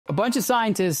A bunch of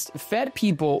scientists fed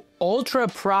people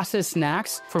ultra-processed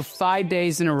snacks for 5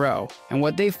 days in a row. And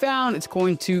what they found is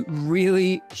going to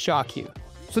really shock you.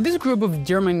 So this group of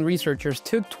German researchers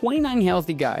took 29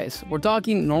 healthy guys, we're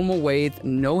talking normal weight,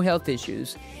 no health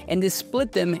issues, and they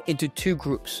split them into two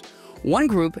groups. One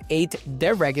group ate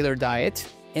their regular diet,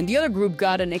 and the other group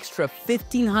got an extra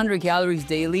 1,500 calories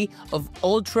daily of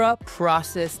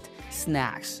ultra-processed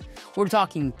snacks. We're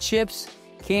talking chips,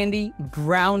 candy,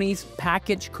 brownies,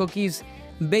 packaged cookies,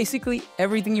 basically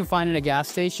everything you find in a gas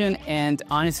station, and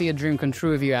honestly a dream come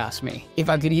true if you ask me, if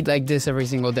I could eat like this every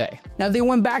single day. Now they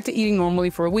went back to eating normally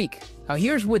for a week. Now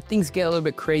here's where things get a little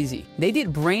bit crazy. They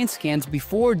did brain scans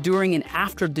before, during, and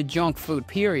after the junk food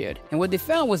period. And what they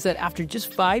found was that after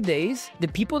just 5 days, the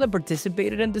people that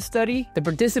participated in the study, the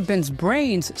participants'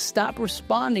 brains stopped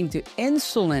responding to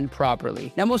insulin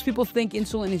properly. Now most people think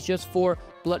insulin is just for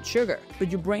blood sugar,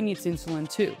 but your brain needs insulin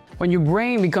too. When your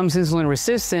brain becomes insulin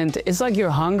resistant, it's like your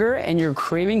hunger and your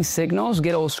craving signals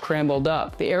get all scrambled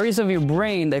up. The areas of your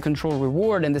brain that control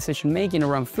reward and decision making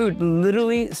around food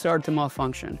literally start to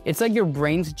malfunction. It's like your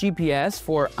brain's GPS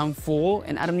for I'm full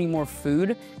and I don't need more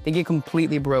food, they get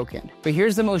completely broken. But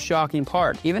here's the most shocking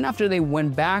part. Even after they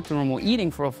went back to normal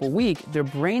eating for a full week, their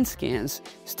brain scans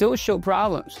still showed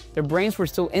problems. Their brains were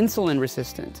still insulin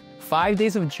resistant. 5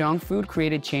 days of junk food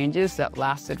created changes that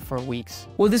lasted for weeks.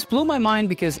 Well, this blew my mind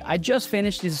because I just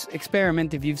finished this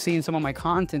experiment, if you've seen some of my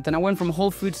content, and I went from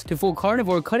whole foods to full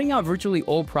carnivore, cutting out virtually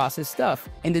all processed stuff.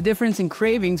 And the difference in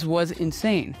cravings was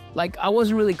insane. Like, I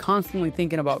wasn't really constantly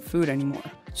thinking about food anymore.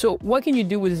 So what can you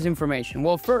do with this information?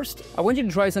 Well, first, I want you to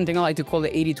try something I like to call the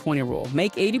 80-20 rule.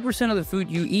 Make 80% of the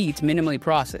food you eat minimally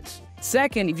processed.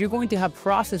 Second, if you're going to have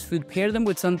processed food, pair them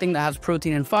with something that has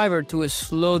protein and fiber to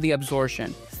slow the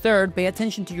absorption. Third, pay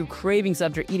attention to your cravings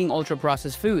after eating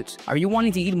ultra-processed foods. Are you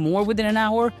wanting to eat more within an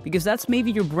hour? Because that's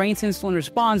maybe your brain's insulin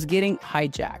response getting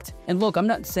hijacked. And look, I'm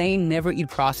not saying never eat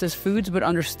processed foods, but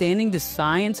understanding the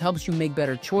science helps you make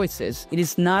better choices. It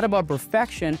is not about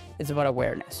perfection, it's about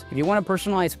awareness. If you want a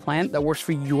personalized plan that works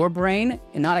for your brain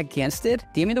and not against it,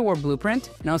 DM me the word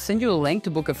blueprint, and I'll send you a link to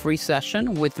book a free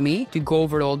session with me to go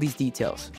over all these details.